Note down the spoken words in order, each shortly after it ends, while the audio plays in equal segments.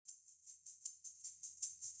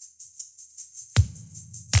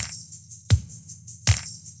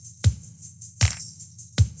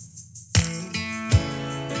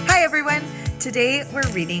Today we're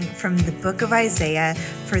reading from the book of Isaiah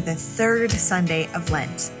for the third Sunday of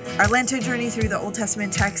Lent. Our Lenten journey through the Old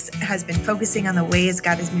Testament text has been focusing on the ways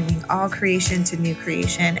God is moving all creation to new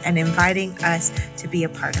creation and inviting us to be a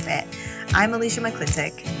part of it. I'm Alicia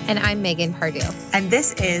McClintock. And I'm Megan Pardue. And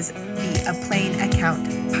this is the A Plain Account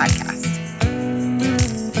podcast.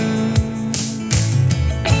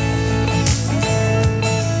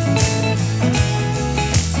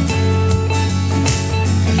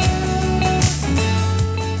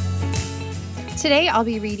 Today I'll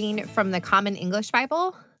be reading from the Common English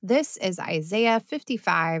Bible. This is Isaiah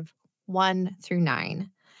 55, 1 through 9.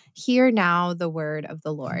 Hear now the word of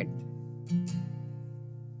the Lord.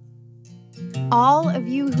 All of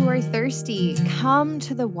you who are thirsty, come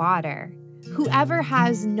to the water. Whoever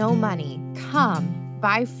has no money, come,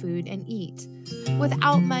 buy food and eat.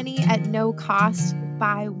 Without money at no cost,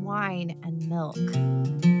 buy wine and milk.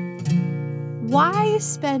 Why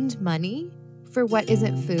spend money for what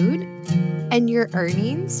isn't food, and your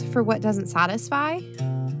earnings for what doesn't satisfy?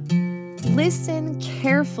 Listen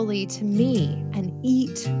carefully to me and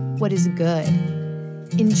eat what is good.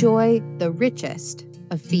 Enjoy the richest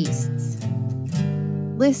of feasts.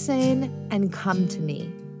 Listen and come to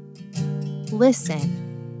me.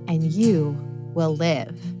 Listen, and you will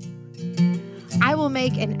live. I will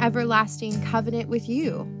make an everlasting covenant with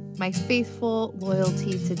you, my faithful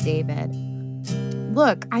loyalty to David.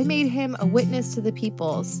 Look, I made him a witness to the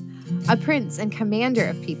peoples, a prince and commander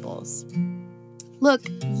of peoples. Look,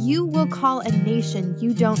 you will call a nation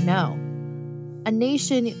you don't know. A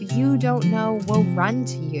nation you don't know will run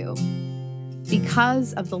to you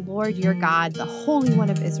because of the Lord your God, the Holy One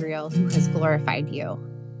of Israel, who has glorified you.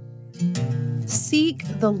 Seek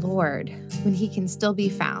the Lord when he can still be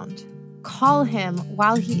found. Call him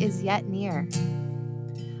while he is yet near.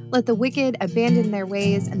 Let the wicked abandon their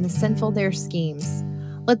ways and the sinful their schemes.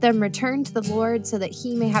 Let them return to the Lord so that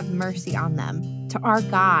he may have mercy on them, to our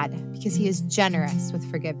God, because he is generous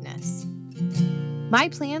with forgiveness. My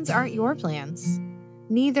plans aren't your plans,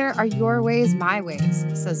 neither are your ways my ways,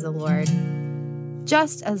 says the Lord.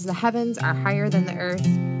 Just as the heavens are higher than the earth,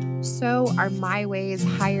 so are my ways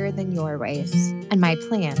higher than your ways, and my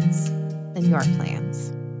plans than your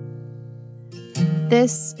plans.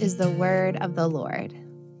 This is the word of the Lord.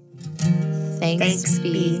 Thanks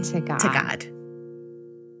be to God.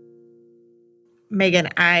 Megan,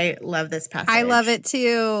 I love this passage. I love it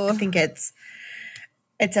too. I think it's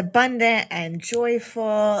abundant and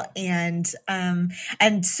joyful, and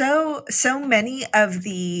so many of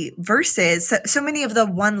the verses, so many of the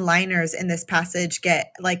one-liners in this passage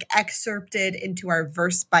get like excerpted into our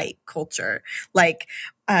verse bite culture, like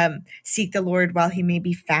seek the Lord while he may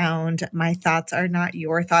be found. My thoughts are not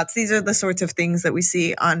your thoughts. These are the sorts of things that we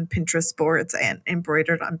see on Pinterest boards and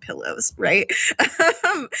embroidered on pillows, right?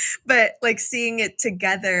 But like seeing it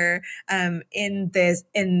together in this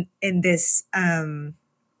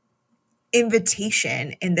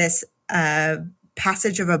invitation, in this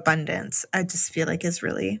passage of abundance, I just feel like is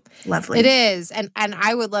really lovely. It is. And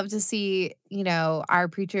I would love to see, our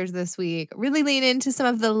preachers this week really lean into some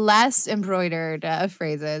of the less embroidered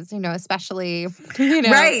phrases, especially,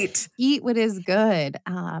 right. Eat what is good.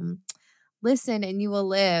 Listen and you will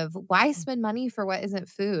live. Why spend money for what isn't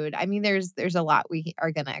food? I mean, there's a lot we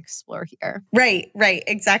are going to explore here. Right,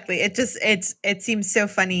 exactly. It seems so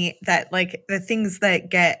funny that like the things that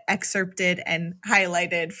get excerpted and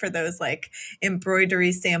highlighted for those like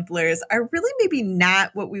embroidery samplers are really maybe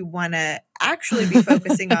not what we want to actually be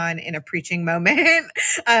focusing on in a preaching moment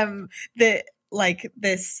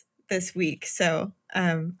this week. So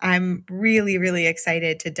I'm really, really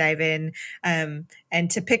excited to dive in and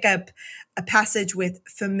to pick up a passage with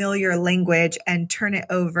familiar language and turn it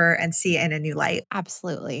over and see it in a new light.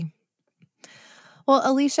 Absolutely. Well,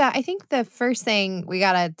 Alicia, I think the first thing we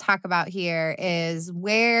got to talk about here is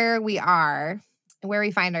where we are, where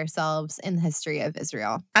we find ourselves in the history of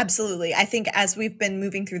Israel. Absolutely. I think as we've been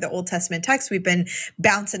moving through the Old Testament text, we've been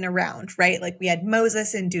bouncing around, right? Like we had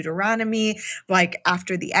Moses in Deuteronomy, like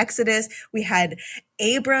after the Exodus, we had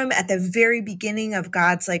Abram at the very beginning of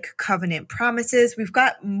God's like covenant promises. We've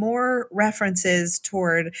got more references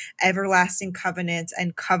toward everlasting covenants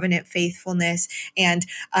and covenant faithfulness and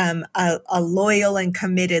a loyal and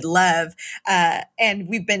committed love. And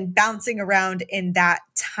we've been bouncing around in that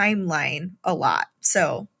timeline a lot.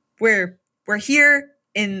 So we're here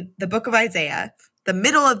in the book of Isaiah, the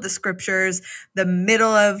middle of the scriptures, the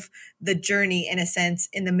middle of the journey, in a sense,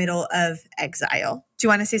 in the middle of exile. Do you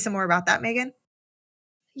want to say some more about that, Megan?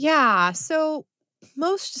 Yeah. So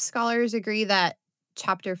most scholars agree that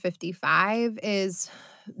chapter 55 is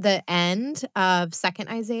the end of 2nd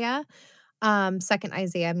Isaiah. Second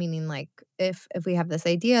Isaiah, meaning like if we have this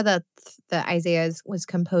idea that the Isaiah was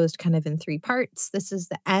composed kind of in 3 parts, this is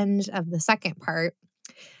the end of the second part.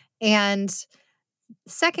 And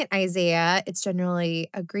second Isaiah, it's generally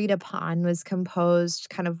agreed upon, was composed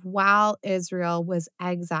kind of while Israel was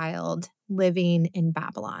exiled living in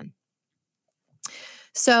Babylon.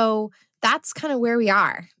 So that's kind of where we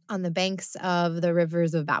are on the banks of the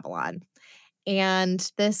rivers of Babylon.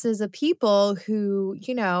 And this is a people who,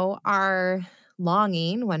 are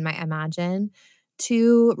longing, one might imagine,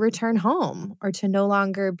 to return home or to no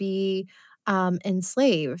longer be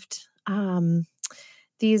enslaved.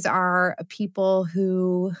 These are people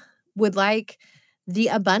who would like the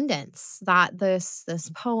abundance that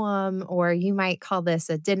this poem, or you might call this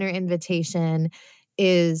a dinner invitation,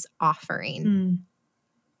 is offering. Mm.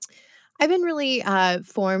 I've been really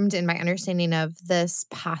formed in my understanding of this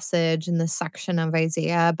passage in this section of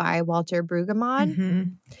Isaiah by Walter Brueggemann. Mm-hmm.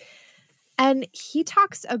 And he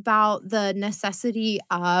talks about the necessity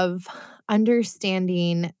of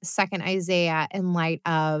understanding second Isaiah in light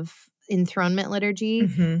of enthronement liturgy.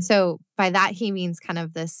 Mm-hmm. So by that, he means kind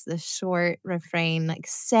of this short refrain, like,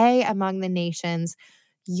 say among the nations,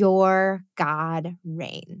 your God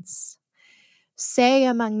reigns. Say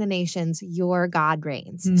among the nations, your God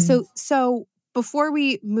reigns. Mm. So before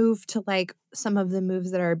we move to like some of the moves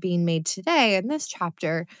that are being made today in this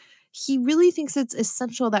chapter, he really thinks it's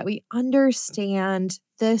essential that we understand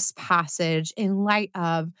this passage in light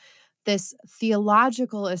of this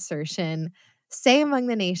theological assertion, say among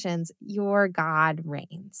the nations, your God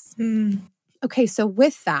reigns. Mm. Okay, so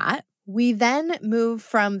with that, we then move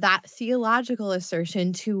from that theological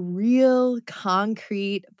assertion to real,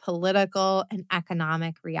 concrete political and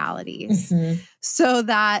economic realities. Mm-hmm. So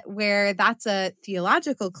that where that's a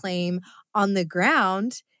theological claim, on the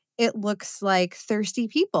ground, it looks like thirsty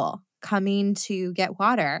people coming to get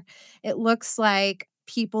water. It looks like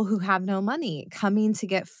people who have no money coming to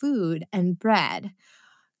get food and bread.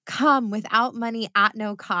 Come without money at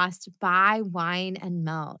no cost, buy wine and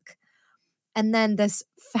milk. And then this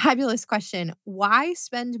fabulous question, why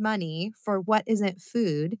spend money for what isn't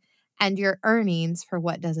food and your earnings for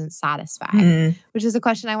what doesn't satisfy? Mm. Which is a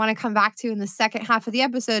question I want to come back to in the second half of the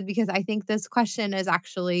episode, because I think this question is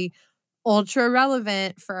actually ultra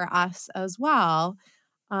relevant for us as well.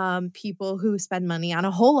 People who spend money on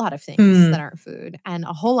a whole lot of things that aren't food and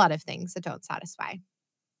a whole lot of things that don't satisfy.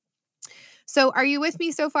 So are you with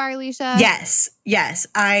me so far, Alicia? Yes.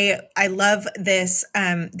 I love this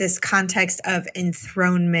this context of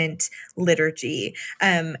enthronement liturgy,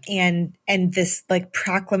 and this like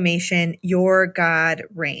proclamation, your God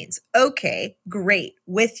reigns. Okay, great,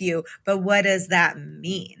 with you, but what does that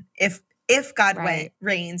mean? If God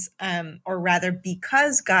reigns, or rather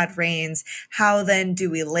because God reigns, how then do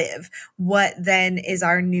we live? What then is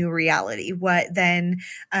our new reality? What then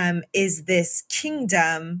is this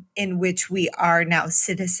kingdom in which we are now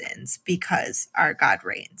citizens because our God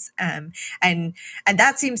reigns? And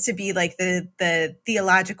that seems to be like the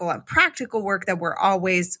theological and practical work that we're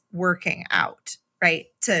always working out, right?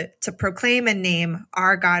 To proclaim and name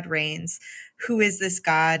our God reigns. Who is this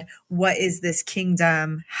God? What is this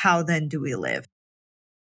kingdom? How then do we live?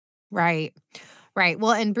 Right.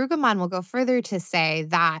 Well, and Brueggemann will go further to say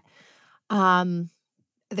that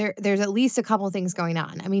there's at least a couple things going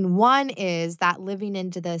on. I mean, one is that living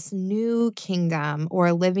into this new kingdom,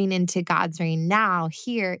 or living into God's reign now,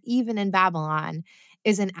 here, even in Babylon,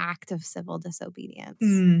 is an act of civil disobedience.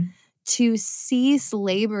 To cease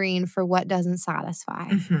laboring for what doesn't satisfy.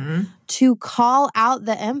 Mm-hmm. To call out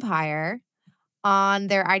the empire on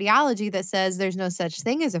their ideology that says there's no such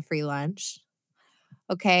thing as a free lunch.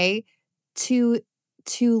 Okay? To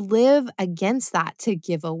live against that, to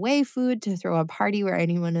give away food, to throw a party where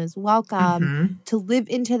anyone is welcome, Mm-hmm. to live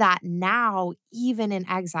into that now, even in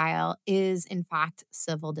exile, is in fact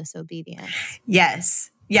civil disobedience. Yes.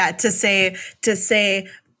 Yeah. To say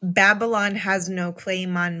Babylon has no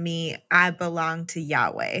claim on me. I belong to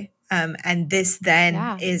Yahweh. And this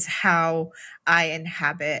then is how I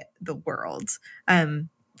inhabit the world.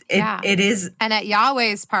 It is. And at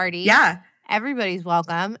Yahweh's party, everybody's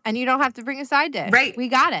welcome, and you don't have to bring a side dish. Right. We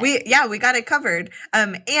got it. We got it covered.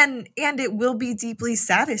 And it will be deeply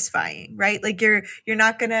satisfying, right? Like you're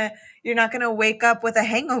not gonna wake up with a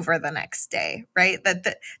hangover the next day, right?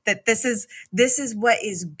 That this is what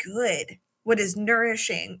is good, what is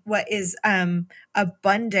nourishing, what is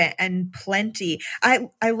abundant and plenty. I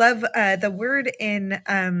love the word in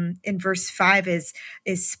verse 5 is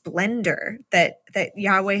splendor, that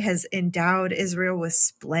Yahweh has endowed Israel with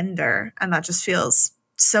splendor, and that just feels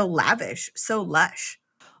so lavish, so lush.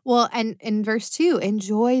 Well, and in verse 2,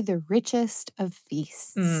 enjoy the richest of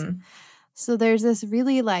feasts. So there's this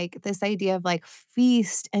really like this idea of like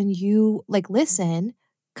feast and you like listen,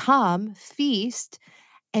 come, feast,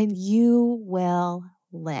 and you will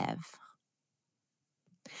live.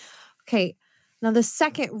 Okay. Now the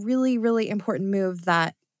second really, really important move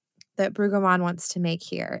that Brueggemann wants to make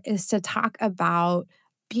here is to talk about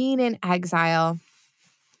being in exile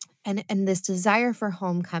and this desire for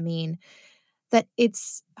homecoming, that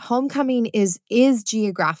it's homecoming is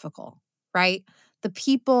geographical, right? The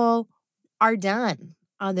people are done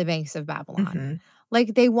on the banks of Babylon. Mhm.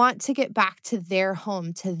 Like they want to get back to their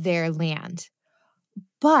home, to their land.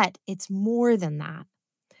 But it's more than that.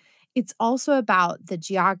 It's also about the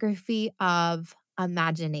geography of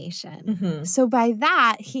imagination. Mhm. So by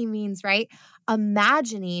that, he means, right,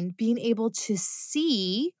 imagining being able to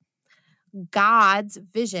see God's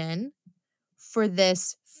vision for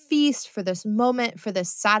this feast, for this moment, for this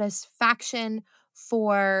satisfaction,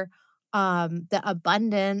 for the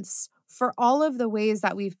abundance, for all of the ways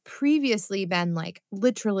that we've previously been like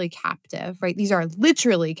literally captive, right? These are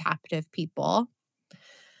literally captive people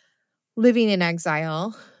living in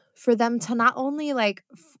exile, for them to not only like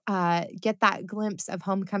get that glimpse of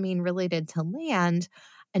homecoming related to land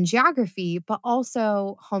and geography, but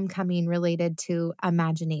also homecoming related to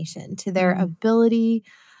imagination, to their Mm. ability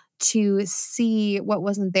to see what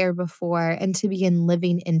wasn't there before and to begin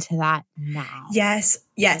living into that now. Yes,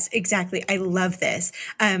 yes, exactly. I love this.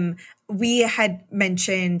 We had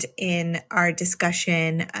mentioned in our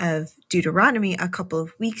discussion of Deuteronomy a couple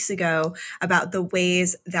of weeks ago about the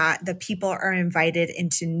ways that the people are invited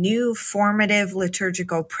into new formative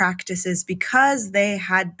liturgical practices because they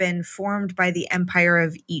had been formed by the empire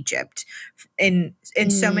of Egypt in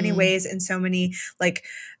so many Mm, ways, in so many like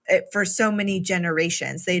for so many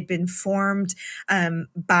generations. They'd been formed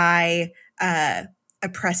by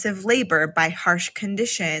oppressive labor, by harsh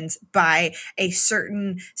conditions, by a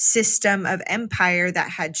certain system of empire that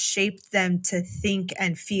had shaped them to think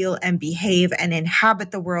and feel and behave and inhabit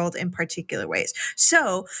the world in particular ways.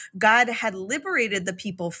 So God had liberated the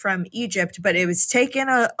people from Egypt, but it was taken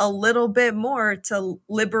a little bit more to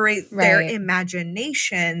liberate their right.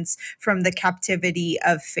 imaginations from the captivity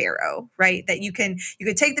of Pharaoh, right? That you could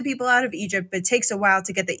take the people out of Egypt, but it takes a while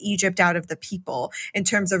to get the Egypt out of the people in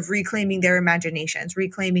terms of reclaiming their imaginations,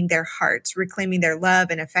 reclaiming their hearts, reclaiming their love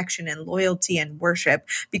and affection and loyalty and worship,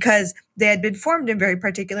 because they had been formed in very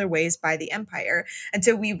particular ways by the empire. And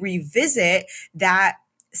so we revisit that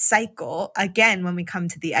cycle again when we come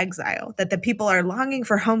to the exile, that the people are longing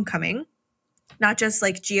for homecoming, not just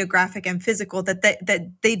like geographic and physical, that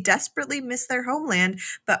they desperately miss their homeland,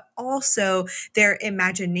 but also their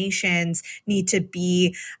imaginations need to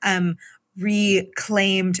be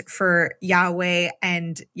reclaimed for Yahweh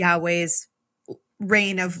and Yahweh's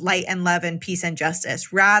reign of light and love and peace and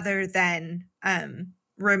justice, rather than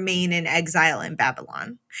remain in exile in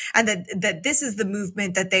Babylon. And that this is the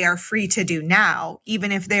movement that they are free to do now,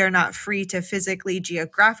 even if they are not free to physically,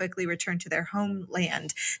 geographically return to their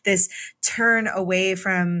homeland. This turn away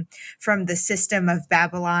from the system of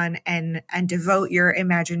Babylon and devote your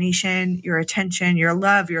imagination, your attention, your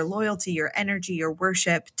love, your loyalty, your energy, your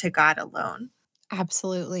worship to God alone.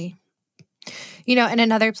 Absolutely. You know, in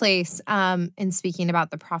another place, in speaking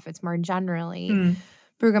about the prophets more generally, Mm,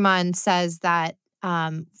 Brueggemann says that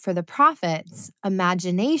for the prophets,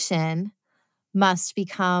 imagination must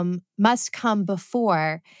come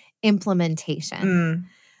before implementation. mm,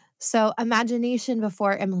 So imagination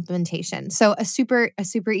before implementation. So a super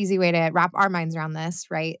easy way to wrap our minds around this,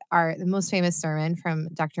 right? The most famous sermon from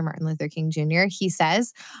Dr. Martin Luther King Jr. He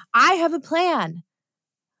says, "I have a plan."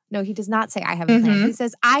 No, he does not say I have a plan. He mhm,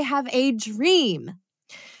 says, "I have a dream."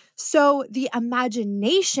 So the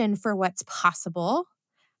imagination for what's possible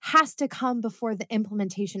has to come before the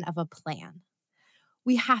implementation of a plan.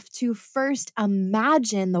 We have to first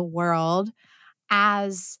imagine the world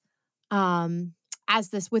as um as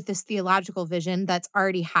this with this theological vision that's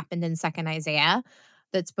already happened in second Isaiah,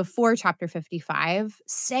 that's before chapter 55.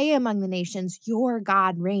 Say among the nations, your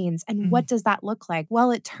God reigns. And what mm, does that look like?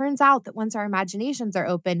 Well, it turns out that once our imaginations are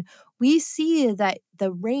open, we see that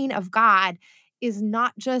the reign of God is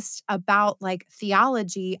not just about like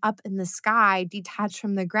theology up in the sky, detached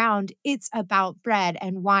from the ground. It's about bread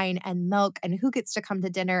and wine and milk and who gets to come to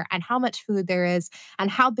dinner and how much food there is and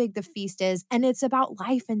how big the feast is. And it's about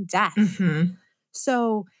life and death. mhm.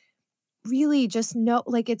 So, really just know,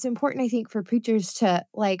 like, it's important, I think, for preachers to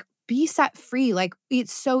like be set free. Like,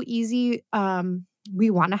 it's so easy.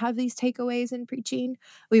 We want to have these takeaways in preaching.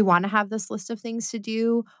 We want to have this list of things to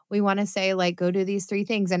do. We want to say, like, go do these three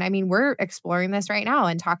things. And I mean, we're exploring this right now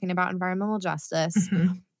and talking about environmental justice.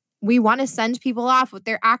 Mhm. we want to send people off with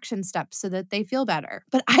their action steps so that they feel better.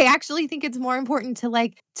 But I actually think it's more important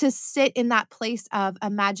to sit in that place of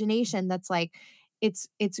imagination that's like it's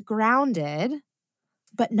grounded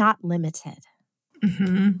but not limited.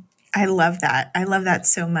 Mm-hmm. I love that. I love that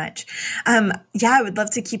so much. Yeah, I would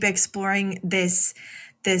love to keep exploring this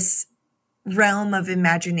realm of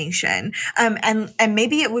imagination. And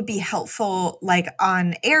maybe it would be helpful, like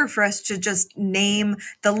on air, for us to just name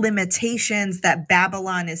the limitations that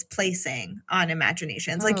Babylon is placing on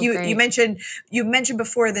imaginations. Like Oh, you great. mentioned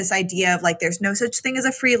before, this idea of like there's no such thing as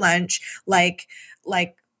a free lunch, like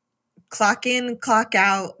clock in, clock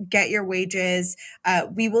out, get your wages.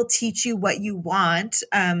 We will teach you what you want.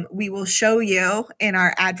 We will show you in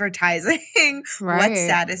our advertising what Right.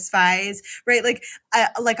 satisfies, right? Like,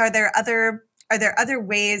 are there other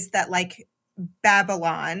ways that like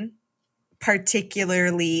Babylon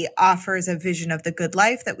particularly offers a vision of the good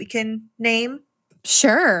life that we can name?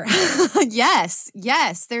 Sure. Yes.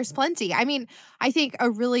 Yes, there's plenty. I mean, I think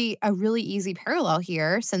a really easy parallel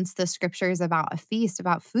here, since the scripture is about a feast,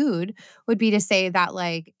 about food, would be to say that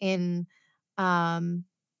like in um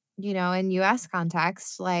in US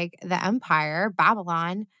context, like the empire,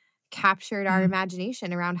 Babylon captured our Mhm.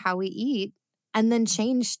 imagination around how we eat and then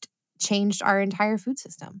changed our entire food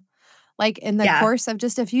system, like in the Yeah, course of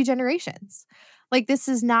just a few generations. Like this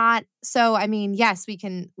is not so I mean, yes, we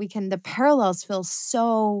can the parallels feel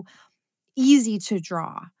so easy to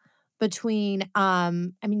draw between I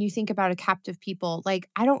mean, you think about a captive people, like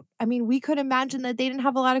I mean, we could imagine that they didn't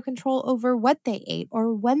have a lot of control over what they ate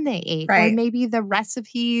or when they ate, or right, maybe the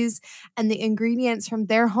recipes and the ingredients from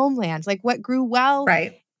their homeland. Like what grew well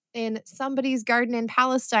right. in somebody's garden in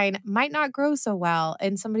Palestine might not grow so well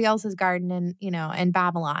in somebody else's garden in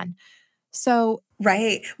Babylon. So,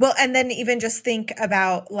 Right. Well, and then even just think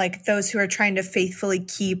about like those who are trying to faithfully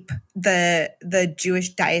keep the Jewish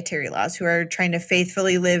dietary laws, who are trying to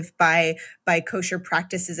faithfully live by kosher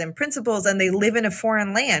practices and principles, and they live in a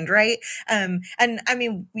foreign land, right? And I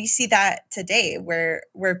mean, we see that today, where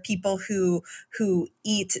people who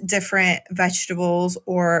eat different vegetables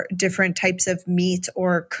or different types of meat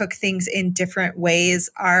or cook things in different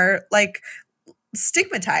ways are like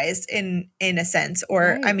stigmatized in a sense.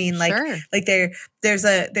 Or I right, mean, sure. like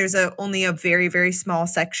there's only a very very small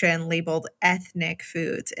section labeled ethnic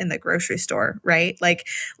foods in the grocery store, right?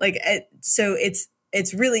 So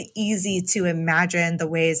it's really easy to imagine the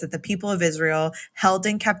ways that the people of Israel held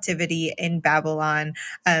in captivity in Babylon,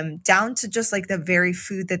 down to just like the very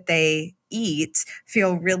food that they eat,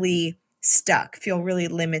 feel really stuck, feel really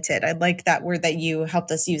limited. I like that word that you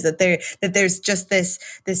helped us use, that there's just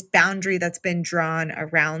this boundary that's been drawn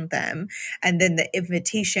around them. And then the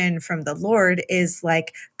invitation from the Lord is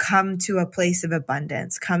like, come to a place of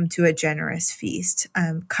abundance, come to a generous feast,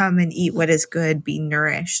 come and eat what is good, be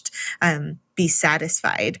nourished, be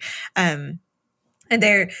satisfied. And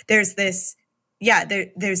there's this, yeah,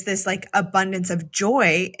 there's this like abundance of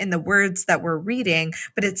joy in the words that we're reading,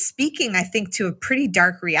 but it's speaking, I think, to a pretty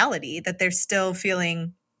dark reality, that they're still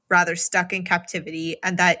feeling rather stuck in captivity,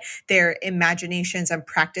 and that their imaginations and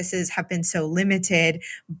practices have been so limited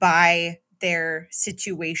by their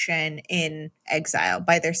situation in exile,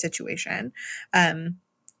 by their situation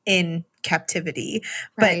in captivity.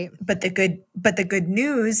 but Right. but the good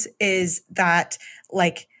news is that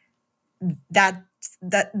like that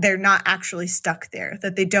they're not actually stuck there,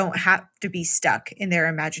 that they don't have to be stuck in their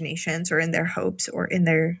imaginations or in their hopes or in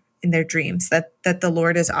their dreams, that the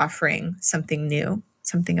Lord is offering something new,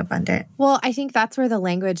 something abundant. Well, I think that's where the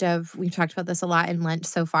language of we've talked about this a lot in Lent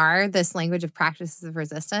so far, this language of practices of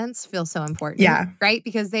resistance feels so important, Yeah. right?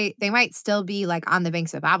 Because they might still be like on the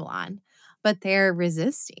banks of Babylon, but they're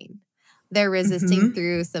resisting. They're resisting Hmm.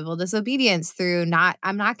 through civil disobedience, through not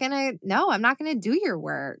I'm not going to no, I'm not going to do your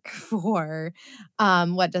work for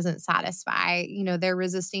what doesn't satisfy. They're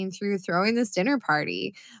resisting through throwing this dinner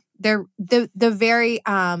party. They're the very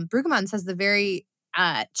Brueggemann says the very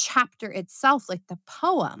chapter itself, like the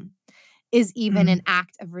poem, is even an Mm.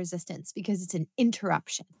 act of resistance because it's an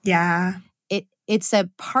interruption. Yeah. It's a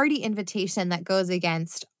party invitation that goes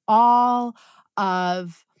against all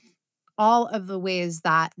of the ways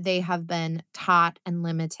that they have been taught and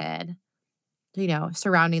limited,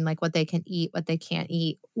 surrounding like what they can eat, what they can't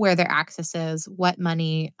eat, where their access is, what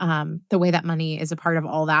money, the way that money is a part of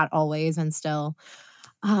all that always and still.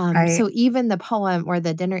 So Right. even the poem or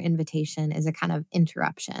the dinner invitation is a kind of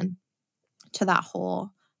interruption to that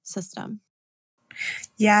whole system.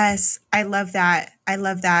 Yes, I love that. I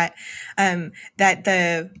love that. That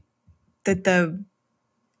the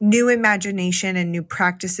new imagination and new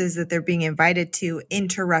practices that they're being invited to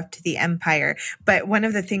interrupt the empire. But one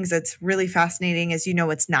of the things that's really fascinating is,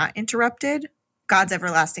 it's not interrupted. God's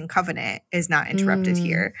everlasting covenant is not interrupted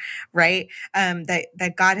here, right?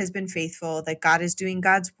 That God has been faithful, that God is doing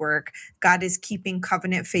God's work, God is keeping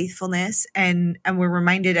covenant faithfulness, and we're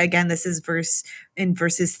reminded again. This is verses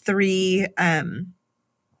 3,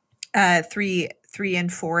 3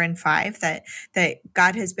 and 4 and 5, that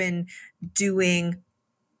God has been doing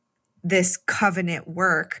this covenant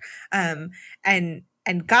work, and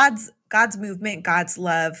God's movement, God's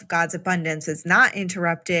love, God's abundance is not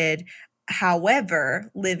interrupted.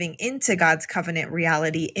 However, living into God's covenant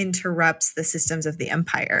reality interrupts the systems of the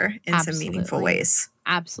empire in some meaningful ways.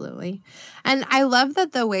 Absolutely. And I love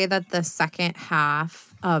that the way that the second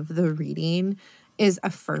half of the reading is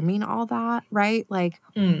affirming all that, right? Like,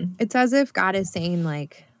 it's as if God is saying,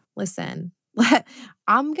 like, listen,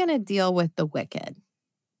 I'm going to deal with the wicked.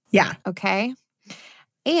 Yeah. Okay.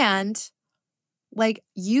 And like,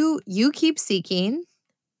 you keep seeking,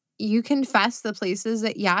 you confess the places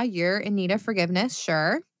that, you're in need of forgiveness.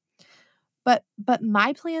 Sure. But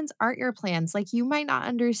my plans aren't your plans. Like, you might not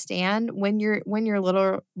understand when your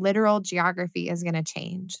literal geography is going to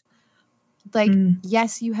change. Like,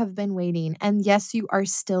 yes, you have been waiting, and yes, you are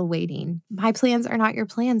still waiting. My plans are not your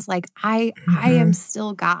plans. Like, I am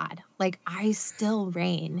still God. Like, I still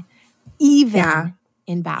reign, even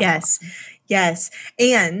in Babylon. Yes.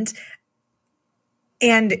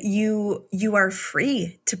 And you are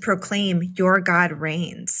free to proclaim your God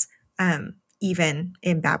reigns, even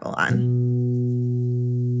in Babylon.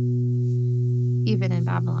 Even in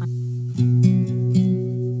Babylon.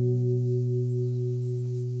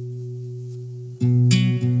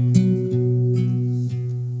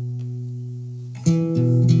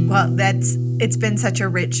 Well, it's been such a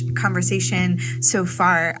rich conversation so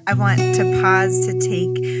far. I want to pause to take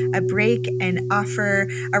a break and offer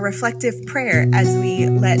a reflective prayer as we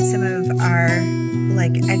let some of our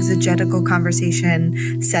exegetical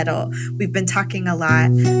conversation settle. We've been talking a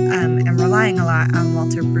lot and relying a lot on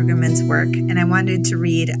Walter Brueggemann's work, and I wanted to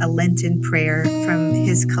read a Lenten prayer from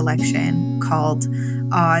his collection called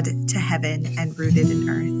Awed to Heaven and Rooted in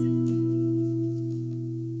Earth.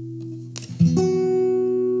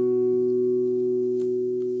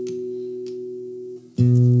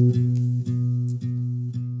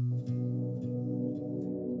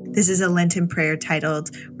 This is a Lenten prayer titled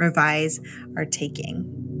Revise Our Taking.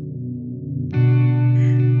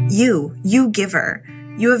 You giver,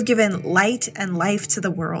 you have given light and life to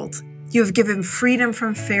the world. You have given freedom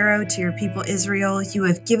from Pharaoh to your people Israel. You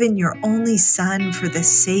have given your only Son for the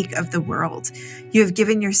sake of the world. You have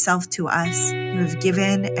given yourself to us. You have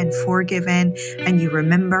given and forgiven, and you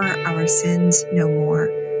remember our sins no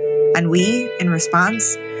more. And we, in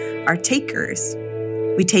response, are takers.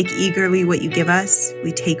 We take eagerly what you give us.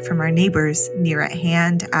 We take from our neighbors near at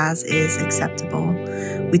hand as is acceptable.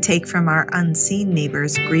 We take from our unseen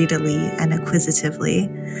neighbors greedily and acquisitively.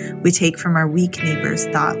 We take from our weak neighbors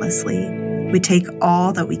thoughtlessly. We take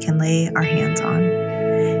all that we can lay our hands on.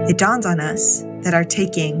 It dawns on us that our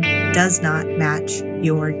taking does not match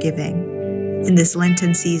your giving. In this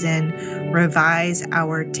Lenten season, revise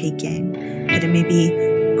our taking, that it may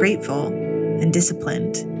be grateful and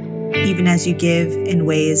disciplined, even as you give in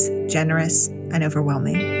ways generous and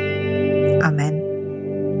overwhelming. Amen.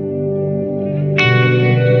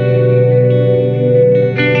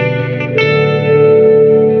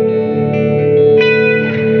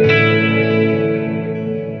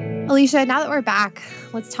 Alicia, now that we're back,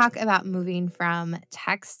 let's talk about moving from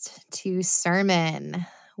text to sermon.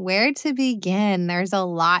 Where to begin? There's a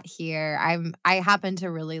lot here. I happen to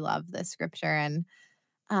really love this scripture and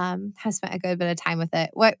have spent a good bit of time with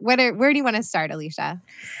it. Where do you want to start, Alicia?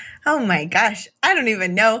 Oh my gosh, I don't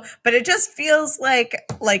even know, but it just feels like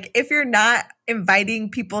if you're not inviting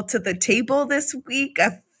people to the table this week,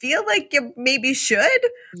 I feel like you maybe should.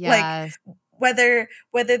 Yes. Whether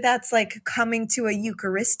that's like coming to a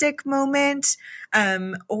Eucharistic moment,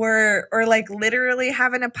 or like literally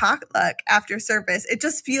having a potluck after service. It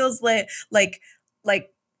just feels like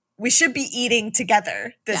we should be eating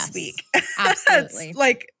together this week. Absolutely.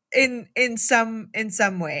 Like in some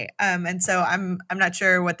way. And so I'm not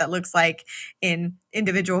sure what that looks like in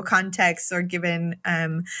individual contexts or given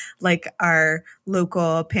like our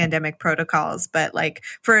local pandemic protocols, but like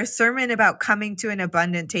for a sermon about coming to an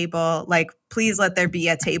abundant table, like please let there be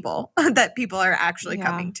a table that people are actually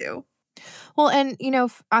coming to. Well, and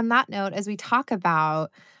on that note, as we talk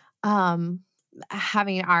about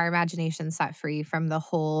having our imagination set free from the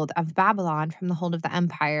hold of Babylon, from the hold of the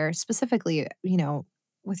empire, specifically,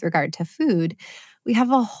 with regard to food, we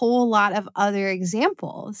have a whole lot of other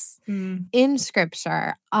examples Mm, in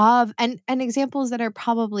scripture of and examples that are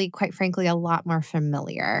probably, quite frankly, a lot more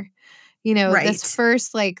familiar. This right.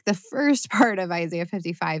 first the first part of Isaiah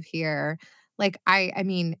 55 here, I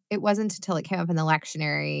mean, it wasn't until it came up in the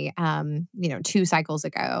lectionary, 2 cycles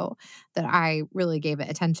ago that I really gave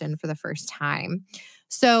it attention for the first time.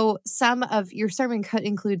 So some of your sermon could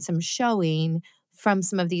include some showing from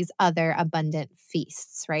some of these other abundant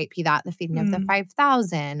feasts, right? Be that the feeding of the Mm,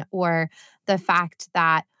 5,000 or the fact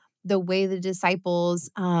that the way the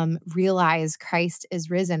disciples realize Christ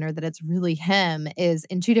is risen or that it's really him is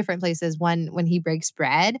in 2 different places. One when he breaks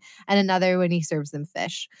bread and another when he serves them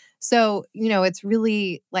fish. So, it's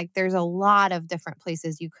really there's a lot of different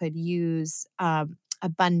places you could use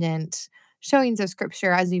abundant showings of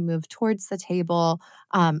scripture as you move towards the table.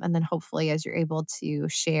 And then hopefully as you're able to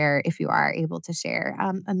share, if you are able to share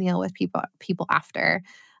a meal with people after.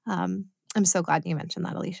 I'm so glad you mentioned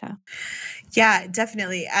that, Alicia. yeah,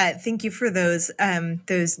 definitely. Thank you for those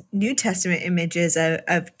New Testament images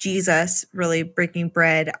of Jesus really breaking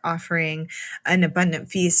bread, offering an abundant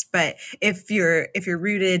feast. But if you're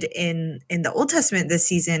rooted in the Old Testament this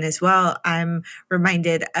season as well, I'm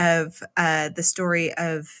reminded of the story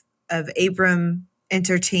of Abram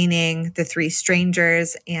entertaining the 3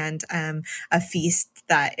 strangers and a feast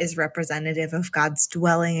that is representative of God's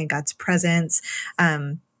dwelling and God's presence.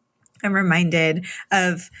 I'm reminded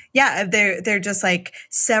of they're just like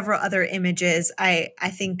several other images. I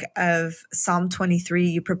think of Psalm 23,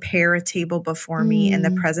 you prepare a table before me in the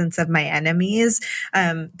Mm, presence of my enemies.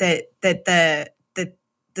 The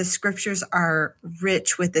scriptures are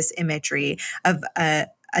rich with this imagery of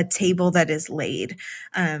a table that is laid,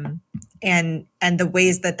 and the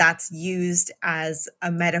ways that that's used as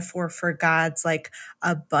a metaphor for God's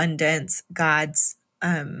abundance, God's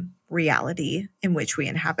reality in which we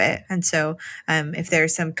inhabit. And so if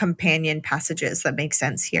there's some companion passages that make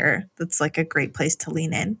sense here, that's a great place to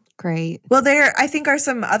lean in. great. Well, there I think are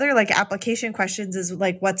some other application questions is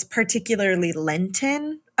what's particularly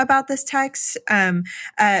Lenten about this text.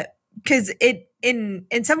 Because it in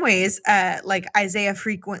some ways, Isaiah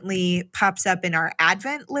frequently pops up in our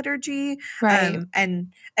Advent liturgy, Right. and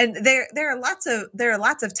there are lots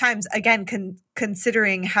of times, again,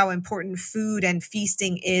 considering how important food and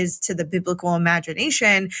feasting is to the biblical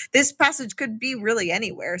imagination. This passage could be really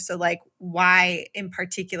anywhere. So why in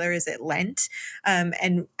particular is it Lent,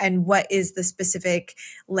 and what is the specific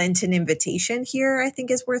Lenten invitation here? I think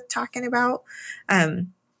is worth talking about.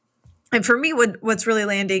 And for me, what's really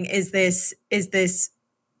landing is this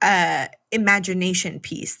imagination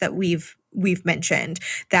piece that we've mentioned,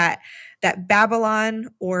 that Babylon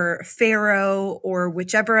or Pharaoh or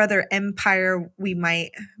whichever other empire we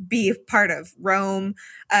might be part of, Rome,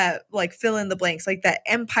 fill in the blanks, that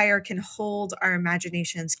empire can hold our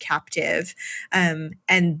imaginations captive. And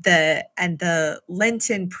the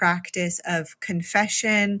Lenten practice of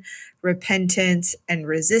confession, repentance, and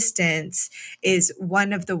resistance is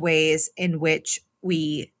one of the ways in which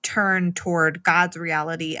we turn toward God's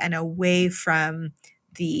reality and away from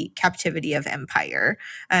the captivity of empire.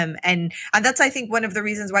 And that's, I think, one of the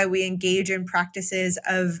reasons why we engage in practices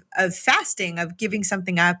of fasting, of giving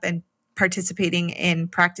something up and participating in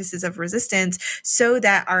practices of resistance, so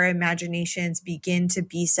that our imaginations begin to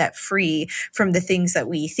be set free from the things that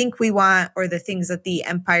we think we want or the things that the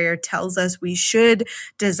empire tells us we should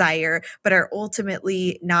desire, but are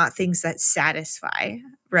ultimately not things that satisfy.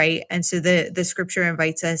 Right. And so the scripture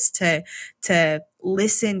invites us to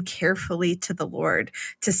listen carefully to the Lord,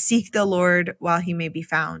 to seek the Lord while he may be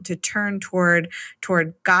found, to turn toward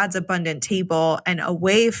God's abundant table and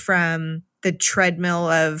away from the treadmill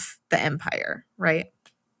of the empire. Right.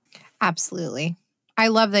 Absolutely. I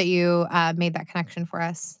love that you made that connection for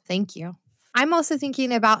us. Thank you. I'm also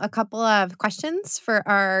thinking about a couple of questions for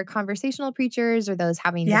our conversational preachers or those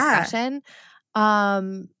having Yeah. discussion.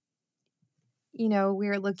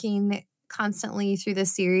 We're looking constantly through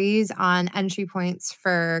this series on entry points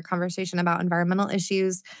for conversation about environmental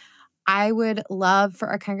issues. I would love for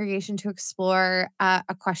our congregation to explore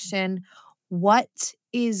a question: what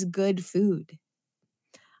is good food?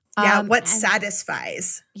 Yeah. What And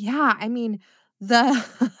satisfies? yeah, I mean, the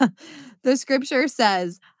the scripture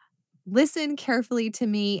says, "Listen carefully to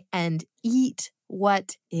me and eat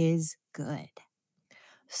what is good."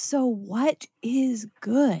 So what is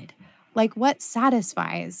good? What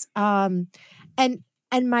satisfies? And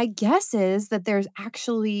my guess is that there's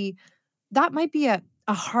actually that might be a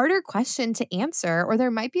harder question to answer, or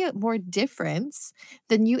there might be a more difference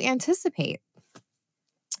than you anticipate.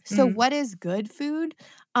 So what is good food?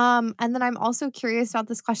 And then I'm also curious about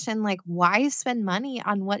this question, like, why spend money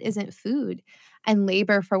on what isn't food and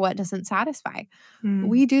labor for what doesn't satisfy? Mm.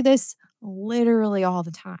 We do this literally all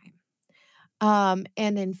the time. And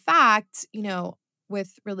in fact,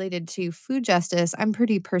 with related to food justice, I'm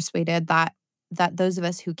pretty persuaded that those of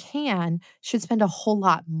us who can should spend a whole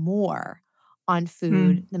lot more on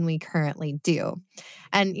food Mm. than we currently do.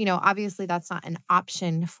 And obviously that's not an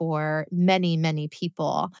option for many, many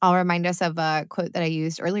people. I'll remind us of a quote that I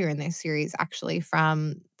used earlier in this series, actually,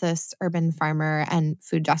 from this urban farmer and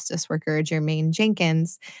food justice worker, Jermaine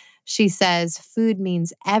Jenkins. She says, "Food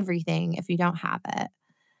means everything if you don't have it,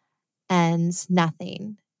 and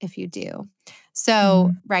nothing if you do."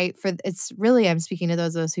 So, Mm. right, it's really, I'm speaking to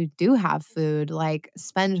those of us who do have food, like,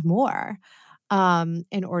 spend more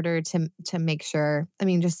in order to make sure, I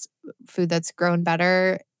mean, just food that's grown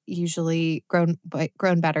better, usually grown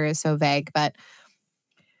better is so vague, but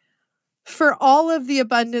for all of the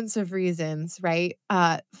abundance of reasons, right?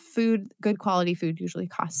 Good quality food usually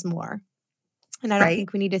costs more. And I don't Right.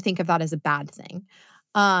 think we need to think of that as a bad thing.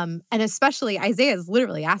 And especially Isaiah is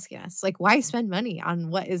literally asking us, like, why spend money on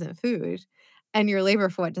what isn't food and your labor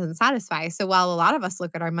for what doesn't satisfy? So while a lot of us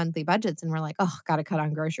look at our monthly budgets and we're like, oh, gotta cut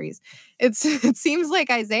on groceries, it seems like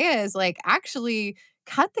Isaiah is like, actually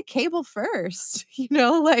cut the cable first,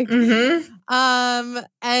 like Mhm.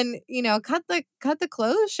 and cut the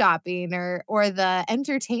clothes shopping or the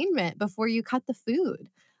entertainment before you cut the food.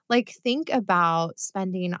 Like, think about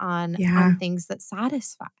spending on Yeah. things that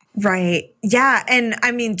satisfy. Right. Yeah, and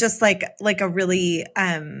I mean, just like a really,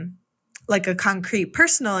 like a concrete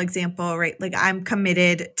personal example, right? Like, I'm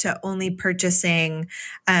committed to only purchasing,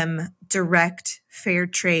 direct fair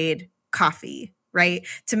trade coffee, right?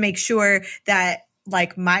 To make sure that,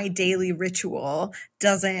 like, my daily ritual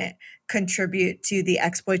doesn't contribute to the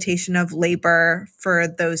exploitation of labor for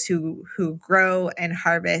those who grow and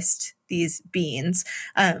harvest these beans.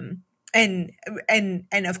 And and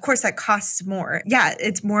of course that costs more. Yeah,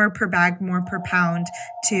 it's more per bag, more per pound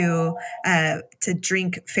to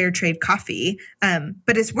drink fair trade coffee,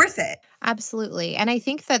 but it's worth it. Absolutely. And I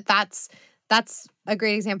think that's a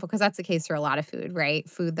great example because that's the case for a lot of food, right?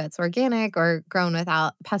 Food that's organic or grown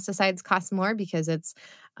without pesticides costs more because it's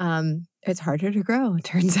harder to grow, it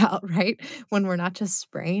turns out, right? When we're not just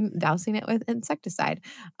dousing it with insecticide.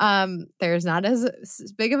 There's not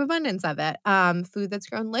as big of abundance of it. Food that's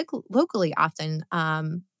grown locally often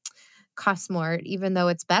costs more, even though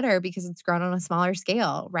it's better because it's grown on a smaller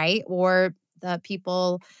scale, right? Or the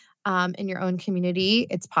people in your own community,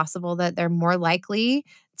 it's possible that they're more likely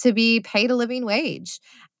to be paid a living wage.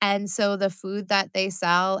 And so the food that they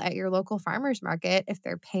sell at your local farmers market, if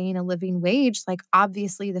they're paying a living wage, like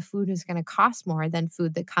obviously the food is going to cost more than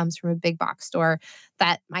food that comes from a big box store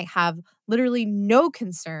that might have literally no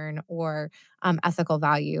concern or ethical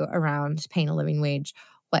value around paying a living wage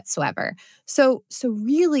whatsoever. So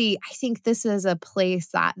really, I think this is a place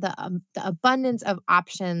that the abundance of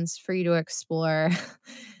options for you to explore.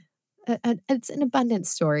 It's an abundant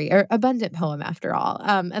story or abundant poem after all.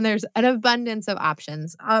 And there's an abundance of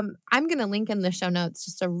options. I'm going to link in the show notes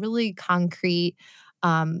just a really concrete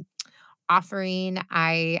um, offering.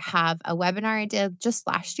 I have a webinar I did just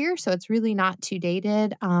last year, so it's really not too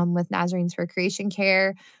dated, with Nazarenes for Creation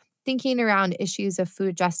Care, thinking around issues of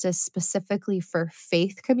food justice specifically for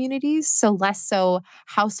faith communities. So less so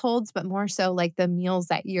households, but more so like the meals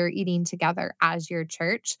that you're eating together as your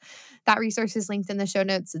church. That resource is linked in the show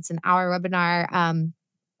notes. It's an hour webinar.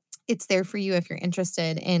 It's there for you if you're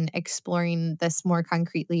interested in exploring this more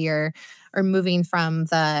concretely or moving from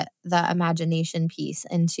the imagination piece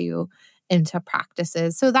into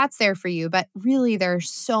practices. So that's there for you. But really, there are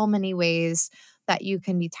so many ways that you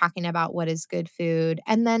can be talking about what is good food.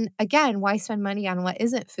 And then again, why spend money on what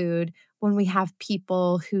isn't food when we have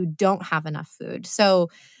people who don't have enough food? So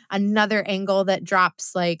another angle that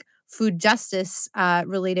drops like food justice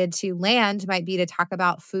related to land might be to talk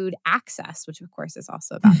about food access, which of course is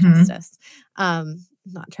also about Mhm. justice. I'm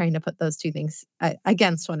not trying to put those two things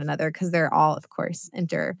against one another because they're all, of course,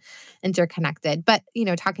 interconnected. But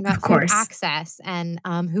talking Of about food course. access and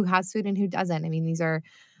who has food and who doesn't. I mean,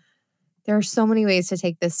 there are so many ways to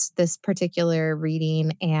take this particular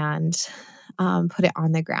reading and put it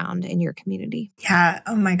on the ground in your community. Yeah.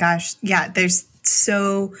 Oh my gosh. Yeah. There's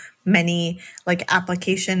so many like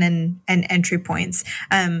application and entry points.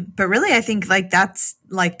 But really, I think that's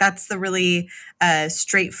the really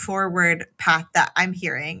straightforward path that I'm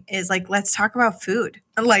hearing is like, let's talk about food,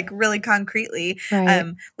 like really concretely. Right.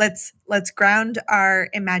 Let's ground our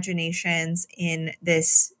imaginations in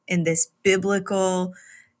this biblical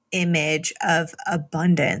image of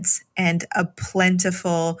abundance and a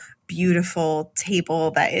plentiful, beautiful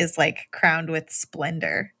table that is like crowned with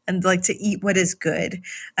splendor, and like to eat what is good,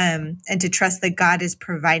 and to trust that God is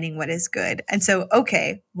providing what is good. And so,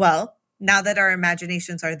 okay, well, now that our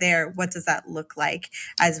imaginations are there, what does that look like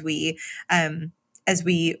as we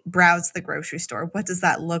browse the grocery store? What does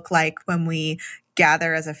that look like when we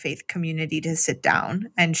gather as a faith community to sit down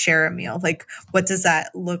and share a meal? Like, what does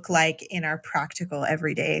that look like in our practical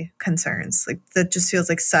everyday concerns? Like, that just feels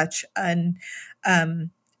like such a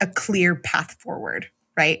clear path forward,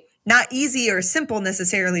 right? Not easy or simple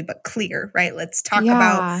necessarily, but clear, right? Let's talk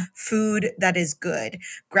about food that is good,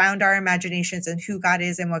 ground our imaginations in who God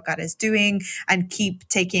is and what God is doing, and keep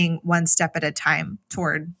taking one step at a time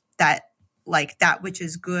toward that, like that which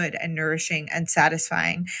is good and nourishing and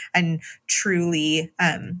satisfying and truly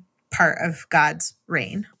part of God's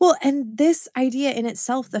reign. Well, and this idea in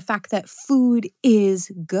itself, the fact that food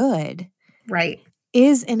is good, right,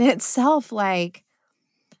 is in itself like,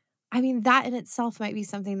 I mean, that in itself might be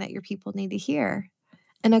something that your people need to hear.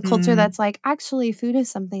 In a culture that's like, actually, food is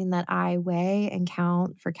something that I weigh and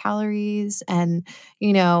count for calories, and,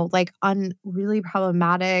 like on really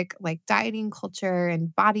problematic, like dieting culture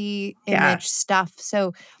and body image stuff.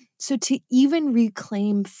 So to even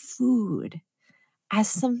reclaim food as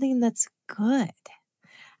something that's good,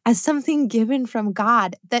 as something given from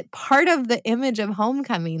God, that part of the image of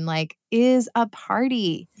homecoming, like, is a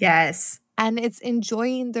party. Yes. And it's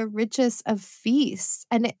enjoying the richest of feasts,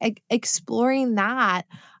 and exploring that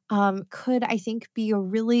could, I think, be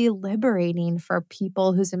really liberating for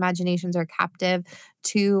people whose imaginations are captive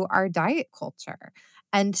to our diet culture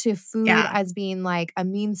and to food as being like a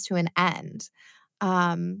means to an end,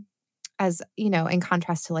 as, in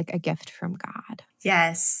contrast to like a gift from God.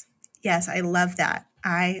 Yes. Yes, I love that.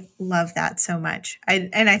 I love that so much.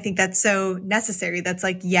 And I think that's so necessary. That's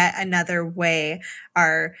like yet another way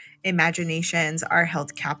our imaginations are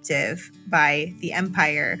held captive by the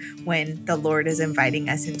empire when the Lord is inviting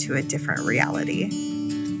us into a different reality.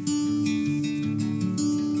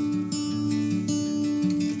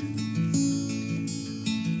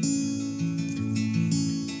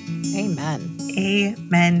 Amen.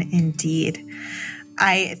 Amen indeed.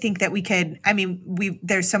 I think that we could,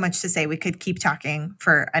 there's so much to say. We could keep talking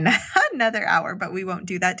for another hour, but we won't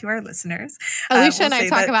do that to our listeners. Alicia and I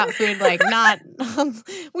talk about food, like not,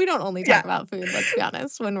 we don't only talk about food, let's be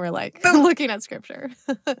honest, when we're like looking at scripture.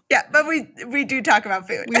 But we do talk about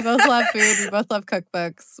food. We both love food. We both love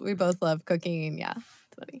cookbooks. We both love cooking. Yeah,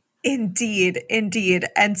 it's funny. Indeed.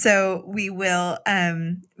 And so we will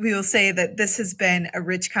say that this has been a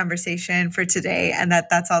rich conversation for today, and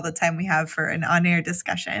that's all the time we have for an on-air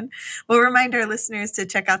discussion. We'll remind our listeners to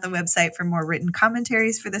check out the website for more written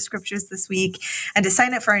commentaries for the scriptures this week, and to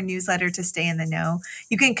sign up for our newsletter to stay in the know.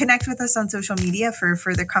 You can connect with us on social media for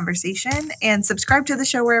further conversation, and subscribe to the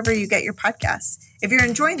show wherever you get your podcasts. If you're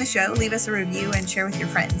enjoying the show, leave us a review and share with your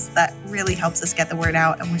friends. That really helps us get the word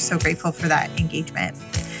out, and we're so grateful for that engagement.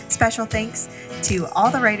 Special thanks to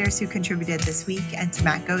all the writers who contributed this week, and to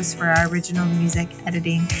Matt Ghost for our original music,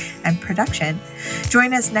 editing, and production.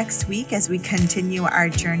 Join us next week as we continue our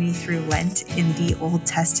journey through Lent in the Old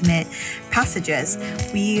Testament passages.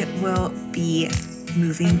 We will be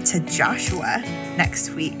moving to Joshua next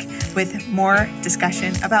week with more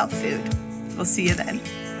discussion about food. We'll see you then.